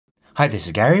Hi, this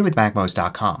is Gary with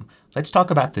MACMOST.com. Let's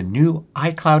talk about the new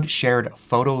iCloud Shared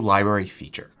Photo Library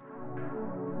feature.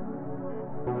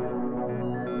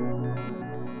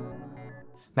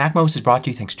 MACMOST is brought to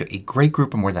you thanks to a great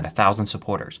group of more than 1,000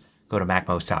 supporters. Go to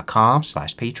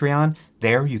MACMOST.com/Patreon.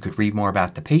 There you could read more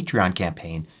about the Patreon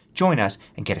campaign, join us,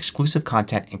 and get exclusive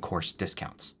content and course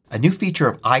discounts. A new feature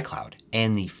of iCloud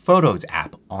and the Photos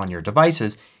app on your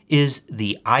devices is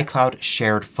the iCloud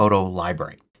Shared Photo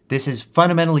Library. This is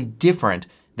fundamentally different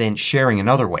than sharing in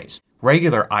other ways.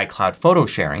 Regular iCloud photo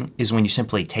sharing is when you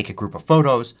simply take a group of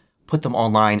photos, put them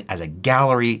online as a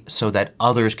gallery so that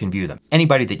others can view them.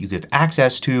 Anybody that you give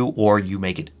access to, or you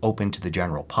make it open to the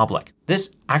general public.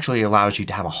 This actually allows you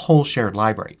to have a whole shared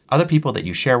library. Other people that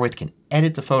you share with can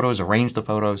edit the photos, arrange the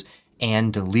photos,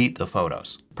 and delete the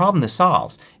photos. The problem this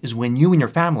solves is when you and your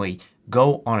family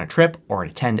go on a trip or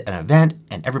attend an event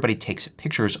and everybody takes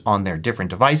pictures on their different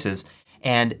devices,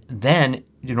 and then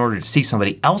in order to see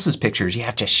somebody else's pictures you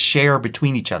have to share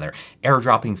between each other,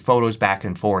 airdropping photos back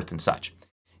and forth and such.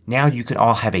 Now you can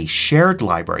all have a shared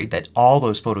library that all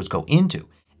those photos go into,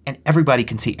 and everybody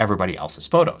can see everybody else's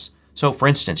photos. So for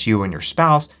instance, you and your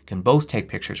spouse can both take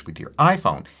pictures with your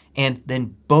iPhone and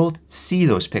then both see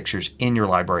those pictures in your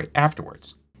library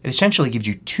afterwards. It essentially gives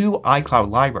you two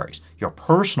iCloud libraries, your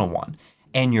personal one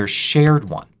and your shared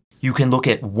one. You can look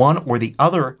at one or the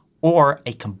other or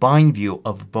a combined view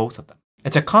of both of them.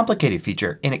 It's a complicated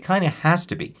feature and it kind of has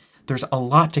to be. There's a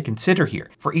lot to consider here.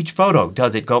 For each photo,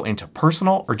 does it go into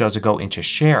personal or does it go into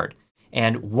shared?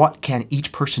 And what can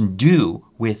each person do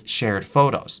with shared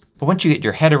photos? But once you get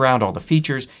your head around all the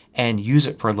features and use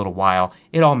it for a little while,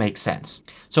 it all makes sense.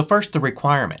 So first, the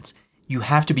requirements. You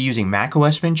have to be using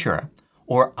macOS Ventura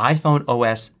or iPhone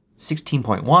OS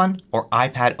 16.1 or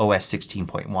iPad OS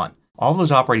 16.1. All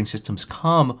those operating systems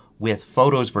come with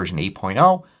Photos version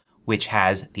 8.0, which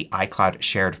has the iCloud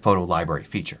Shared Photo Library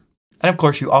feature. And of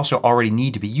course you also already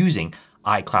need to be using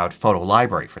iCloud Photo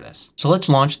Library for this. So let's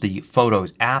launch the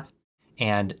Photos app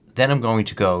and then I'm going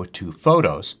to go to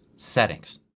Photos,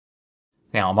 Settings.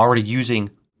 Now I'm already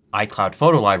using iCloud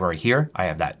Photo Library here. I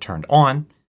have that turned on.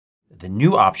 The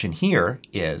new option here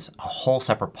is a whole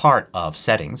separate part of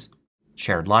Settings,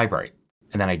 Shared Library.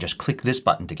 And then I just click this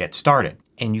button to get started.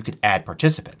 And you could add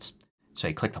participants. So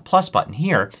you click the plus button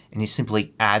here and you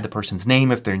simply add the person's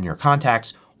name if they're in your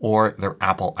contacts or their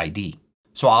Apple ID.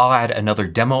 So I'll add another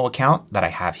demo account that I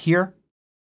have here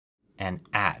and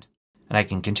add. And I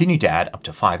can continue to add up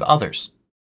to 5 others.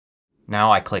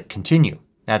 Now I click Continue.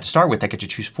 Now to start with I get to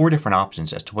choose 4 different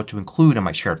options as to what to include in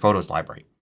my shared photos library.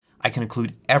 I can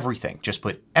include everything. Just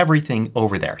put everything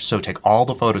over there. So take all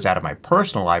the photos out of my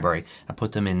personal library and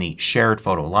put them in the shared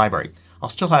photo library. I'll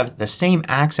still have the same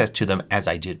access to them as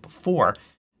I did before.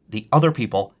 The other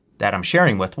people that I'm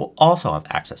sharing with will also have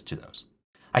access to those.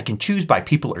 I can choose by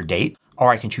people or date,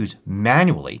 or I can choose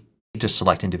manually to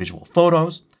select individual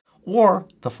photos, or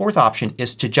the fourth option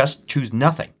is to just choose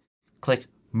nothing. Click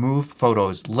Move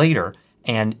Photos Later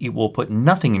and it will put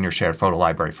nothing in your shared photo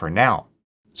library for now.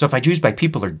 So if I choose by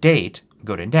people or date,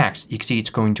 go to Next, you can see it's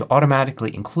going to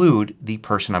automatically include the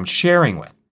person I'm sharing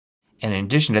with. And in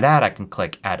addition to that I can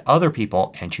click Add Other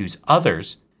People and choose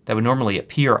Others that would normally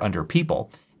appear under People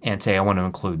and say I want to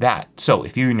include that. So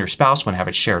if you and your spouse want to have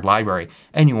a shared library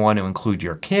and you want to include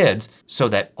your kids so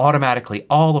that automatically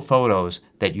all the photos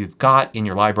that you've got in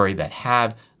your library that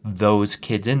have those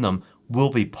kids in them will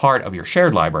be part of your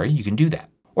shared library, you can do that.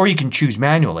 Or you can choose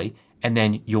manually and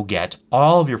then you'll get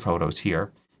all of your photos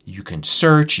here. You can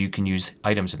search, you can use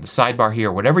items in the sidebar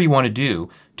here, whatever you want to do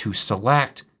to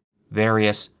select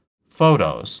various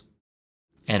photos.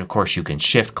 And of course you can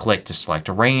shift click to select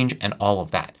a range and all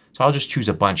of that. So I'll just choose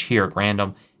a bunch here at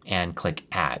random and click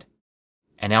Add.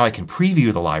 And now I can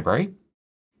preview the library.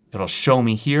 It'll show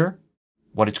me here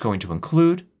what it's going to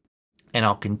include and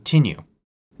I'll continue.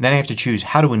 And then I have to choose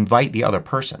how to invite the other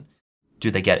person.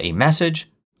 Do they get a message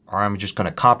or I'm just going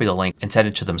to copy the link and send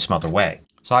it to them some other way.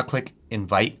 So I'll click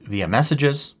Invite via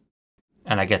Messages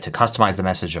and I get to customize the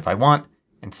message if I want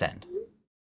and send.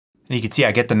 And you can see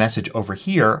I get the message over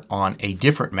here on a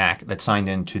different Mac that's signed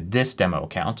into this demo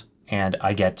account. And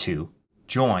I get to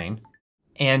join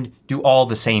and do all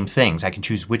the same things. I can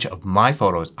choose which of my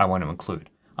photos I want to include.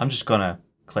 I'm just going to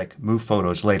click Move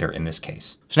Photos Later in this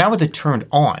case. So now with it turned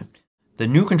on, the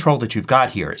new control that you've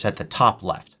got here is at the top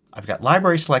left. I've got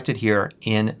Library selected here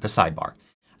in the sidebar.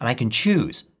 And I can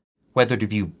choose whether to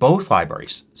view both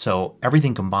libraries, so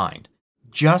everything combined,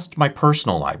 just my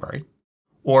personal library,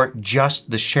 or just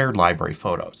the shared library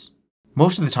photos.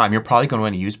 Most of the time you're probably going to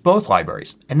want to use both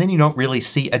libraries and then you don't really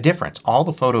see a difference. All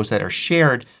the photos that are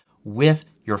shared with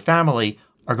your family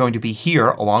are going to be here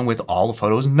along with all the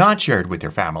photos not shared with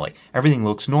your family. Everything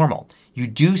looks normal. You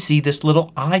do see this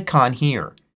little icon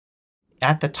here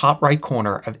at the top right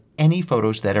corner of any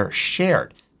photos that are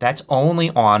shared. That's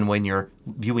only on when you're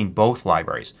viewing both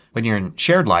libraries. When you're in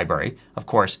shared library, of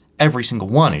course, every single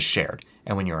one is shared.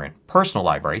 And when you're in personal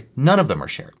library, none of them are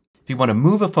shared. If you want to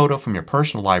move a photo from your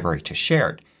personal library to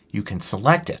shared, you can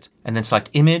select it and then select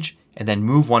Image and then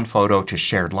move one photo to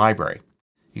shared library.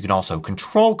 You can also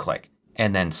Control click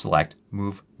and then select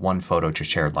Move one photo to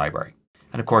shared library.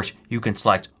 And of course you can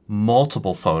select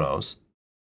multiple photos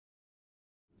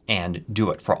and do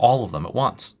it for all of them at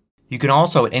once. You can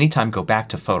also at any time go back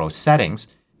to Photo Settings,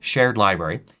 Shared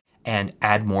Library, and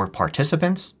add more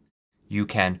participants. You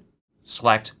can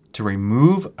select to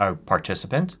remove a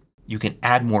participant. You can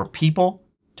add more people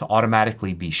to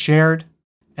automatically be shared.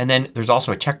 And then there's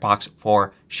also a checkbox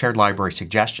for Shared Library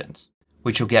Suggestions,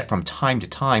 which you'll get from time to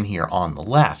time here on the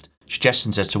left.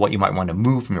 Suggestions as to what you might want to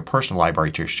move from your personal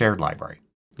library to your shared library.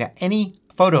 Now any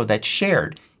photo that's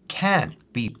shared can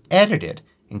be edited,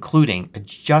 including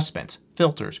adjustments,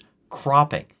 filters,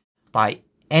 cropping by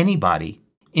anybody.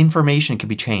 Information can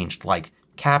be changed like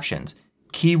captions,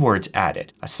 keywords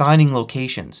added, assigning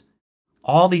locations.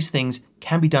 All these things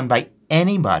can be done by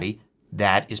anybody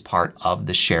that is part of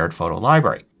the shared photo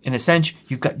library. In a sense,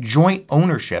 you've got joint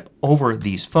ownership over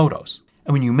these photos.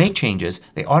 And when you make changes,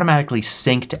 they automatically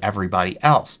sync to everybody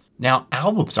else. Now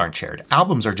albums aren't shared.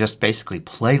 Albums are just basically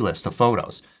playlists of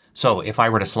photos. So if I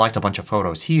were to select a bunch of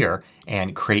photos here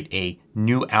and create a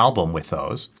new album with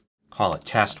those, call it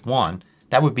Test 1,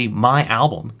 that would be my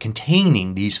album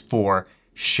containing these 4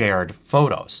 shared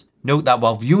photos. Note that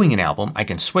while viewing an album I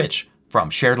can switch from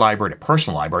shared library to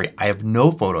personal library. I have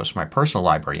no photos from my personal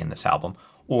library in this album,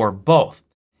 or both.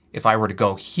 If I were to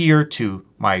go here to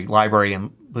my library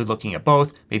and looking at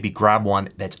both, maybe grab one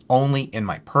that's only in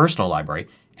my personal library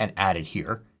and add it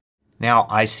here. Now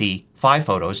I see 5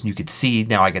 photos and you can see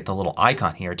now I get the little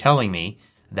icon here telling me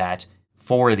that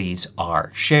 4 of these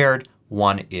are shared,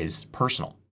 1 is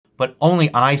personal. But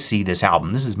only I see this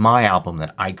album. This is my album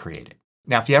that I created.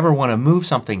 Now if you ever want to move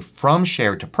something from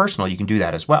shared to personal, you can do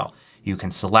that as well. You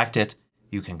can select it,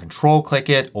 you can Control click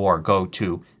it, or go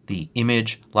to the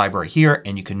image library here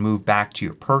and you can move back to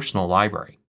your personal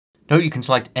library. Note you can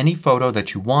select any photo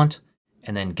that you want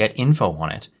and then get info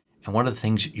on it. And one of the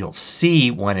things you'll see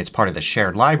when it's part of the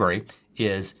shared library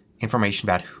is information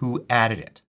about who added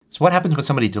it. So what happens when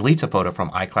somebody deletes a photo from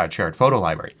iCloud Shared Photo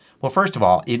Library? Well, first of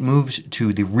all, it moves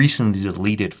to the recently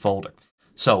deleted folder.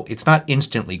 So it's not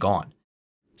instantly gone.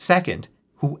 Second,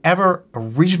 whoever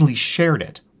originally shared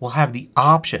it will have the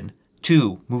option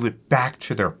to move it back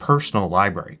to their personal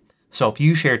library. So if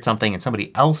you shared something and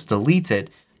somebody else deletes it,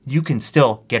 you can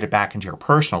still get it back into your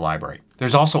personal library.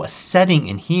 There's also a setting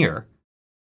in here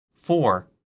for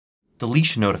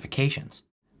deletion notifications.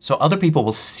 So other people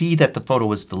will see that the photo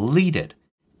was deleted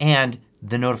and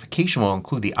the notification will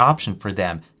include the option for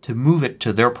them to move it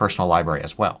to their personal library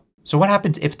as well. So what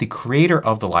happens if the creator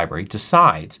of the library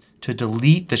decides to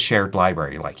delete the shared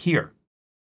library like here?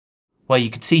 Well,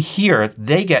 you can see here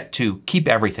they get to keep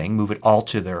everything, move it all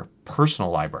to their personal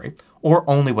library, or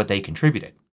only what they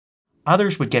contributed.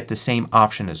 Others would get the same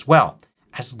option as well,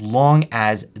 as long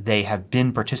as they have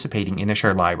been participating in the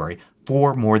shared library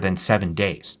for more than 7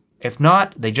 days. If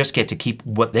not, they just get to keep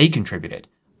what they contributed.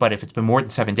 But if it's been more than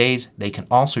 7 days, they can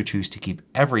also choose to keep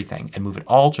everything and move it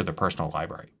all to their personal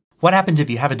library. What happens if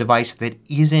you have a device that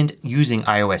isn't using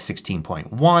iOS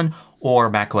 16.1 or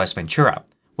macOS Ventura?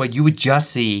 Well, you would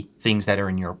just see things that are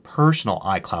in your personal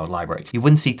iCloud library. You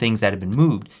wouldn't see things that have been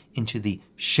moved into the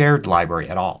shared library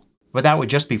at all. But that would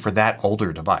just be for that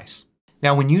older device.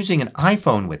 Now when using an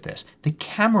iPhone with this, the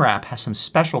Camera app has some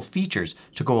special features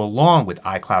to go along with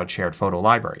iCloud Shared Photo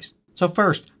Libraries. So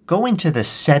first, go into the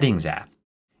Settings app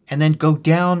and then go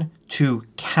down to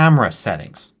Camera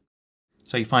Settings.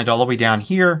 So you find all the way down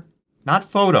here,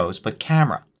 not Photos, but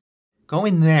Camera. Go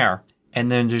in there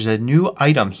and then there's a new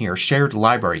item here, Shared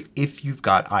Library, if you've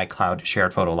got iCloud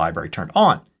Shared Photo Library turned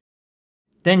on.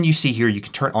 Then you see here you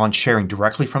can turn on sharing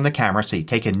directly from the camera. So you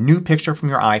take a new picture from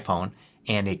your iPhone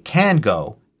and it can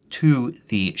go to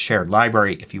the shared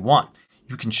library if you want.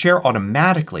 You can share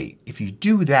automatically. If you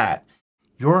do that,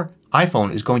 your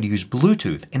iPhone is going to use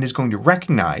Bluetooth and is going to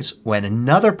recognize when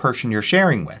another person you're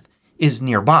sharing with is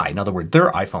nearby. In other words,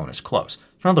 their iPhone is close.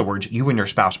 So in other words, you and your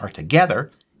spouse are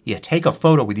together. You take a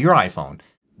photo with your iPhone.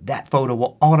 That photo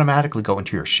will automatically go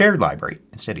into your shared library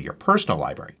instead of your personal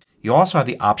library. You also have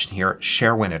the option here,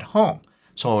 Share When at Home.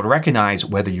 So it will recognize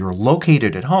whether you're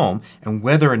located at home and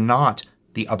whether or not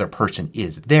the other person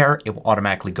is there. It will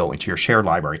automatically go into your shared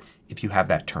library if you have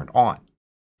that turned on.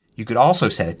 You could also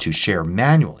set it to share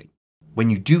manually. When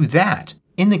you do that,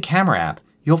 in the camera app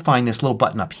you'll find this little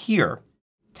button up here.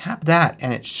 Tap that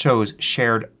and it shows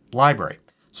shared library.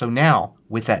 So now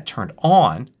with that turned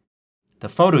on, the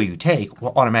photo you take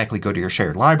will automatically go to your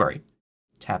shared library.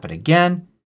 Tap it again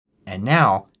and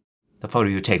now the photo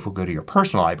you take will go to your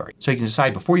personal library. So you can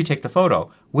decide before you take the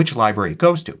photo which library it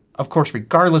goes to. Of course,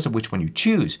 regardless of which one you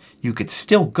choose, you could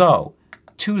still go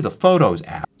to the Photos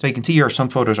app. So you can see here some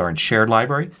photos are in shared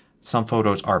library, some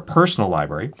photos are personal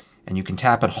library, and you can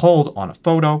tap and hold on a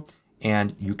photo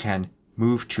and you can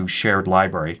move to shared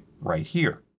library right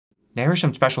here. Now here's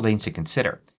some special things to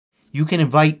consider. You can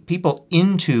invite people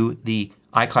into the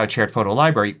iCloud shared photo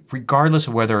library regardless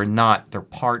of whether or not they're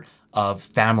part of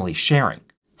family sharing.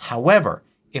 However,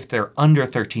 if they're under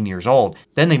 13 years old,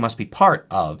 then they must be part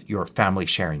of your family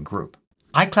sharing group.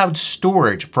 iCloud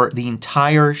storage for the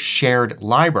entire shared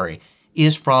library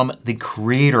is from the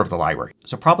creator of the library.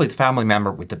 So probably the family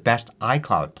member with the best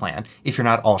iCloud plan, if you're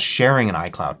not all sharing an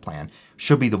iCloud plan,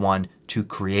 should be the one to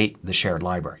create the shared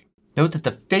library. Note that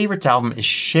the Favorites album is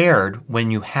shared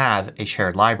when you have a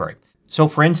shared library. So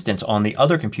for instance on the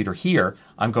other computer here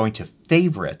I'm going to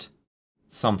favorite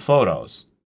some photos.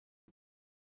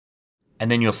 And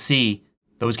then you'll see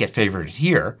those get favorited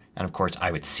here. And of course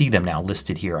I would see them now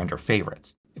listed here under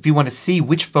Favorites. If you want to see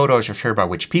which photos are shared by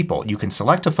which people, you can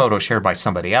select a photo shared by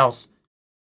somebody else,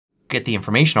 get the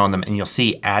information on them, and you'll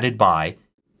see Added By.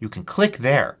 You can click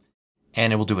there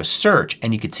and it will do a search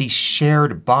and you can see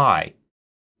Shared By.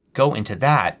 Go into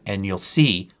that and you'll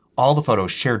see all the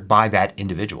photos shared by that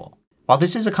individual. While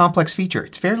this is a complex feature,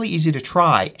 it's fairly easy to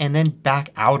try and then back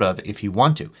out of if you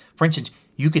want to. For instance,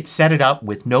 you could set it up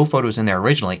with no photos in there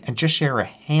originally and just share a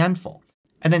handful.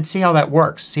 And then see how that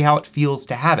works. See how it feels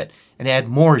to have it. And add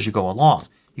more as you go along.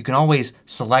 You can always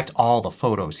select all the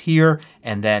photos here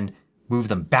and then move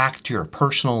them back to your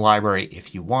personal library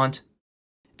if you want.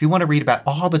 If you want to read about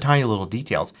all the tiny little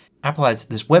details, Apple has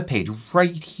this web page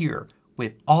right here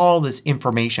with all this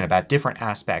information about different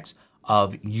aspects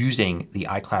of using the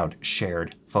iCloud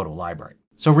shared photo library.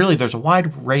 So really there's a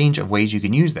wide range of ways you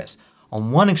can use this.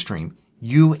 On one extreme,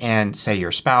 you and say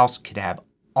your spouse could have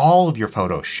all of your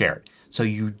photos shared. So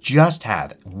you just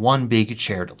have one big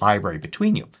shared library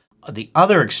between you. The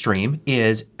other extreme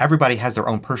is everybody has their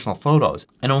own personal photos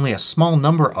and only a small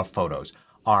number of photos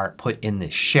are put in the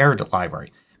shared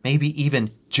library. Maybe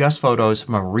even just photos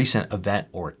from a recent event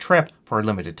or trip for a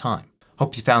limited time.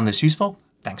 Hope you found this useful.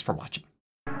 Thanks for watching.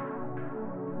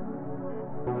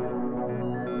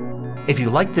 If you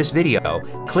liked this video,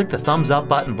 click the thumbs up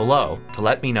button below to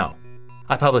let me know.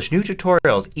 I publish new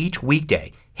tutorials each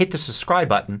weekday. Hit the subscribe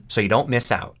button so you don't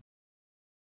miss out.